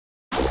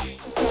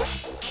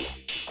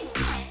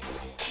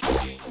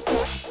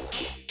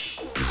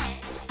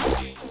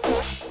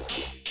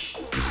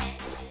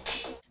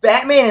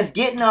Batman is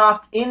getting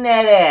off in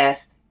that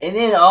ass, and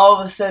then all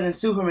of a sudden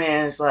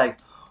Superman is like,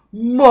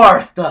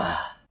 Martha!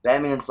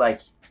 Batman's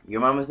like,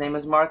 your mama's name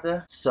is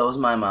Martha? So's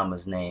my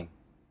mama's name.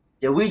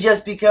 Did we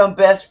just become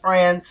best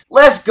friends?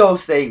 Let's go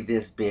save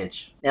this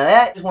bitch. Now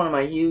that is one of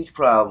my huge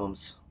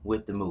problems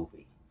with the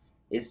movie.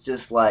 It's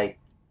just like,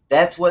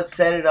 that's what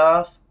set it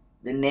off.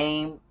 The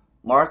name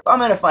Martha.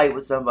 I'm in a fight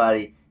with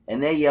somebody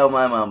and they yell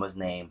my mama's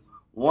name.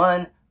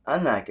 One,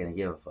 I'm not gonna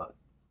give a fuck.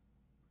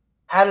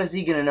 How is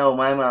he gonna know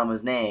my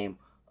mama's name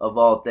of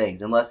all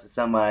things? Unless it's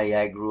somebody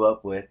I grew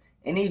up with.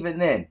 And even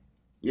then,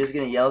 you're just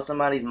gonna yell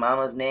somebody's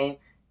mama's name?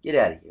 Get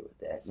out of here with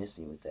that. Miss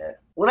me with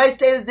that. When I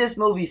say that this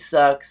movie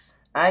sucks,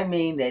 I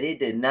mean that it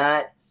did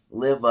not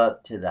live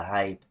up to the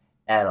hype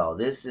at all.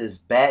 This is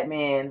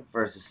Batman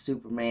versus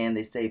Superman.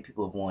 They say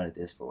people have wanted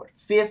this for what,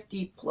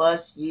 50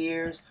 plus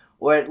years?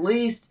 Or at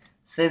least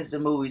since the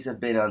movies have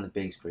been on the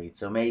big screen.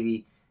 So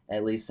maybe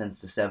at least since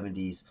the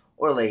 70s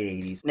or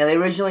late 80s. Now they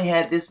originally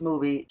had this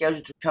movie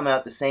scheduled to come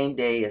out the same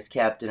day as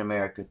Captain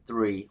America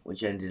 3,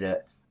 which ended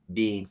up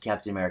being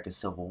Captain America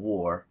Civil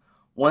War.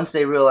 Once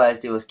they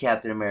realized it was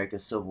Captain America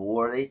Civil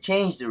War, they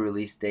changed the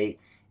release date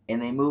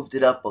and they moved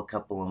it up a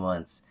couple of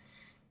months.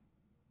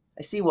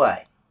 I see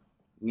why.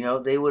 You know,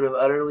 they would have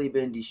utterly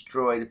been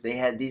destroyed if they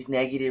had these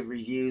negative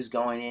reviews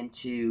going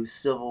into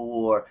Civil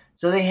War.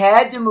 So they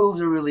had to move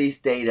the release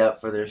date up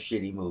for their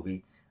shitty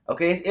movie.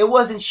 Okay, it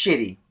wasn't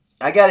shitty.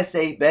 I gotta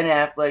say, Ben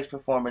Affleck's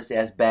performance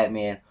as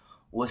Batman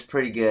was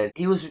pretty good.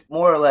 He was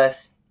more or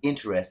less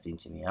interesting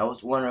to me. I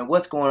was wondering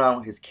what's going on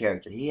with his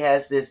character. He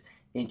has this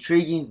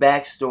intriguing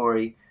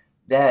backstory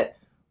that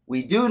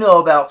we do know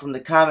about from the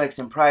comics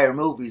and prior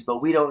movies,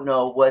 but we don't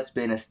know what's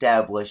been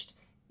established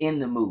in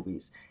the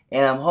movies.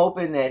 And I'm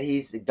hoping that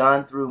he's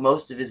gone through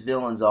most of his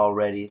villains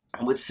already.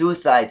 And with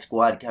Suicide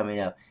Squad coming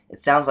up, it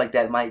sounds like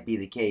that might be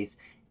the case.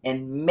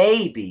 And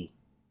maybe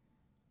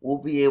we'll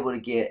be able to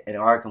get an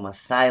Arkham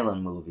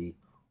Asylum movie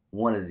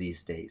one of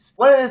these days.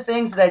 One of the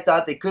things that I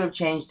thought they could have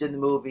changed in the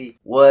movie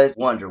was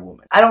Wonder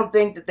Woman. I don't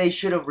think that they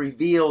should have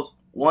revealed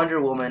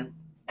Wonder Woman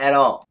at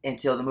all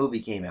until the movie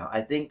came out. I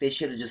think they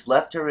should have just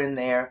left her in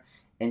there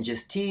and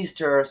just teased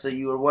her so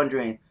you were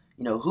wondering,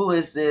 you know, who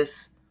is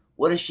this?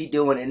 What is she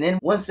doing? And then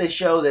once they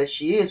show that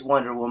she is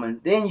Wonder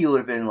Woman, then you would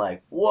have been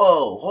like,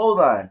 whoa, hold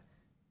on.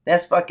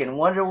 That's fucking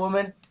Wonder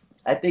Woman?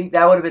 I think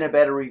that would have been a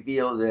better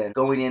reveal than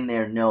going in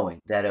there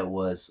knowing that it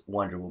was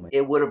Wonder Woman.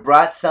 It would have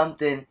brought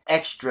something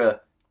extra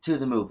to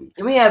the movie.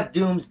 Then we have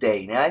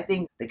Doomsday. Now I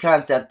think the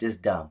concept is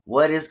dumb.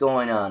 What is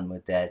going on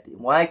with that?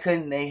 Why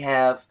couldn't they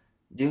have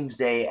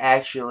Doomsday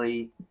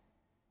actually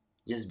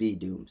just be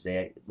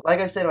Doomsday?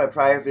 Like I said in my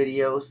prior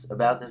videos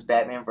about this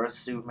Batman vs.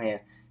 Superman,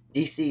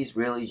 DC's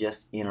really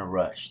just in a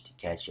rush to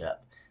catch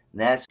up.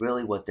 And that's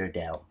really what their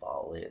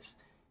downfall is.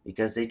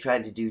 Because they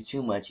tried to do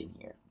too much in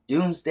here.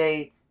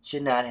 Doomsday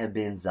should not have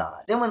been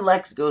Zod. Then when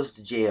Lex goes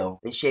to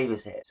jail, they shave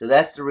his head. So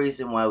that's the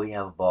reason why we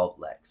have a bald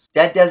Lex.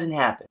 That doesn't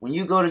happen. When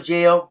you go to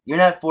jail, you're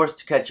not forced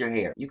to cut your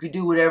hair. You can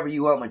do whatever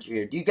you want with your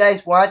hair. Do you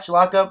guys watch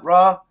Lokc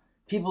Raw?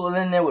 People are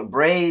in there with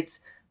braids,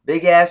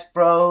 big ass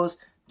fros,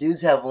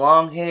 dudes have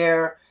long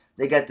hair,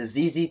 they got the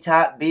ZZ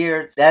Top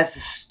beards. That's a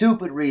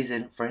stupid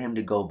reason for him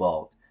to go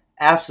bald.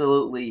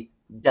 Absolutely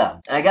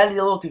dumb. And I got a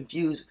little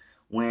confused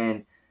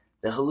when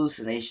the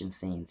hallucination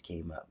scenes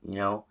came up, you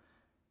know.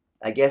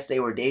 I guess they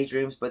were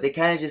daydreams, but they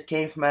kind of just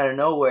came from out of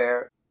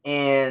nowhere,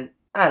 and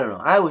I don't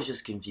know, I was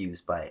just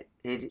confused by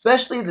it.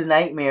 Especially the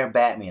Nightmare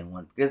Batman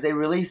one, because they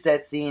released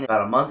that scene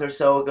about a month or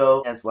so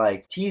ago as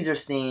like teaser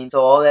scene,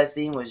 so all that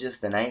scene was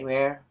just a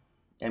nightmare.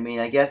 I mean,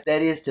 I guess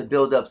that is to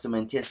build up some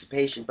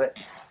anticipation, but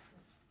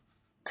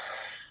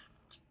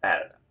I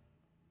don't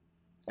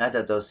know. I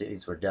thought those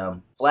scenes were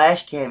dumb.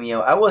 Flash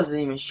cameo, I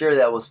wasn't even sure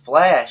that was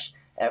Flash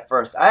at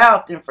first. I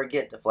often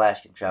forget that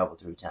Flash can travel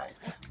through time.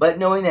 But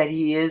knowing that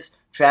he is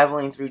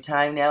traveling through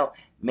time now,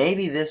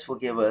 maybe this will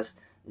give us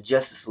the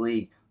Justice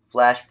League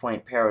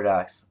Flashpoint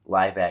Paradox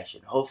live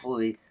action.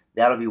 Hopefully,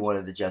 that'll be one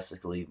of the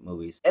Justice League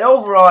movies. And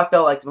overall, I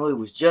felt like the movie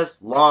was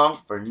just long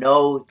for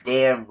no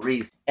damn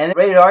reason. And the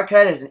rated R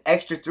cut is an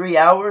extra 3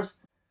 hours?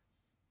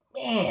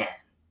 Man.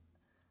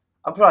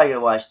 I'm probably going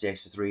to watch the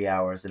extra 3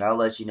 hours, and I'll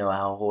let you know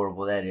how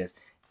horrible that is.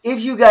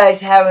 If you guys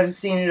haven't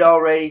seen it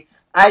already,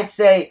 I'd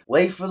say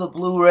wait for the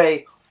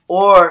Blu-ray,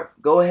 or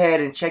go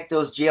ahead and check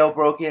those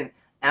jailbroken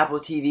Apple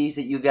TVs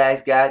that you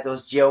guys got,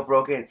 those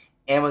jailbroken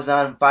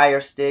Amazon Fire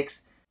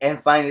Sticks,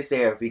 and find it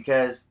there,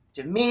 because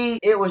to me,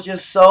 it was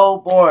just so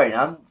boring.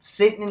 I'm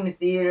sitting in the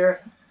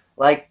theater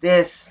like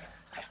this,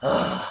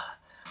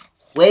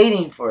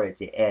 waiting for it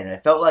to end. I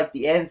felt like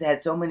the ends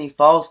had so many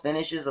false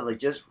finishes. I was like,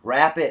 just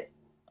wrap it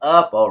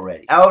up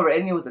already. However,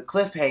 ending with a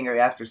cliffhanger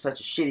after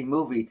such a shitty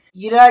movie,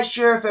 you're not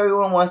sure if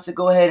everyone wants to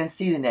go ahead and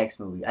see the next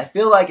movie. I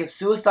feel like if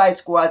Suicide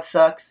Squad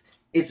sucks,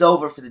 it's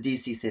over for the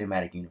DC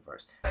Cinematic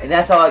Universe. And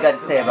that's all I got to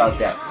say about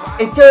that.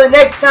 Until the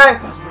next time,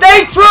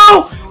 stay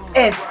true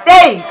and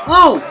stay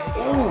blue.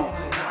 Ooh,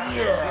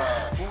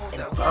 yeah.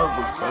 And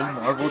probably stay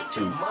Marvel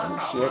too.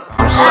 Shit.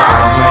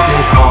 I'll make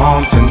it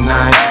home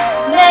tonight.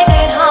 Make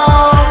it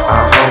home.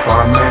 I hope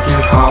I make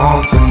it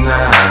home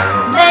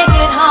tonight.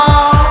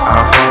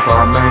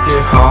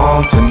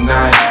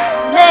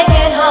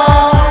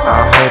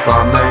 if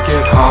I make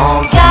it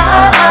home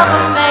Gotta have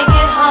a tonight.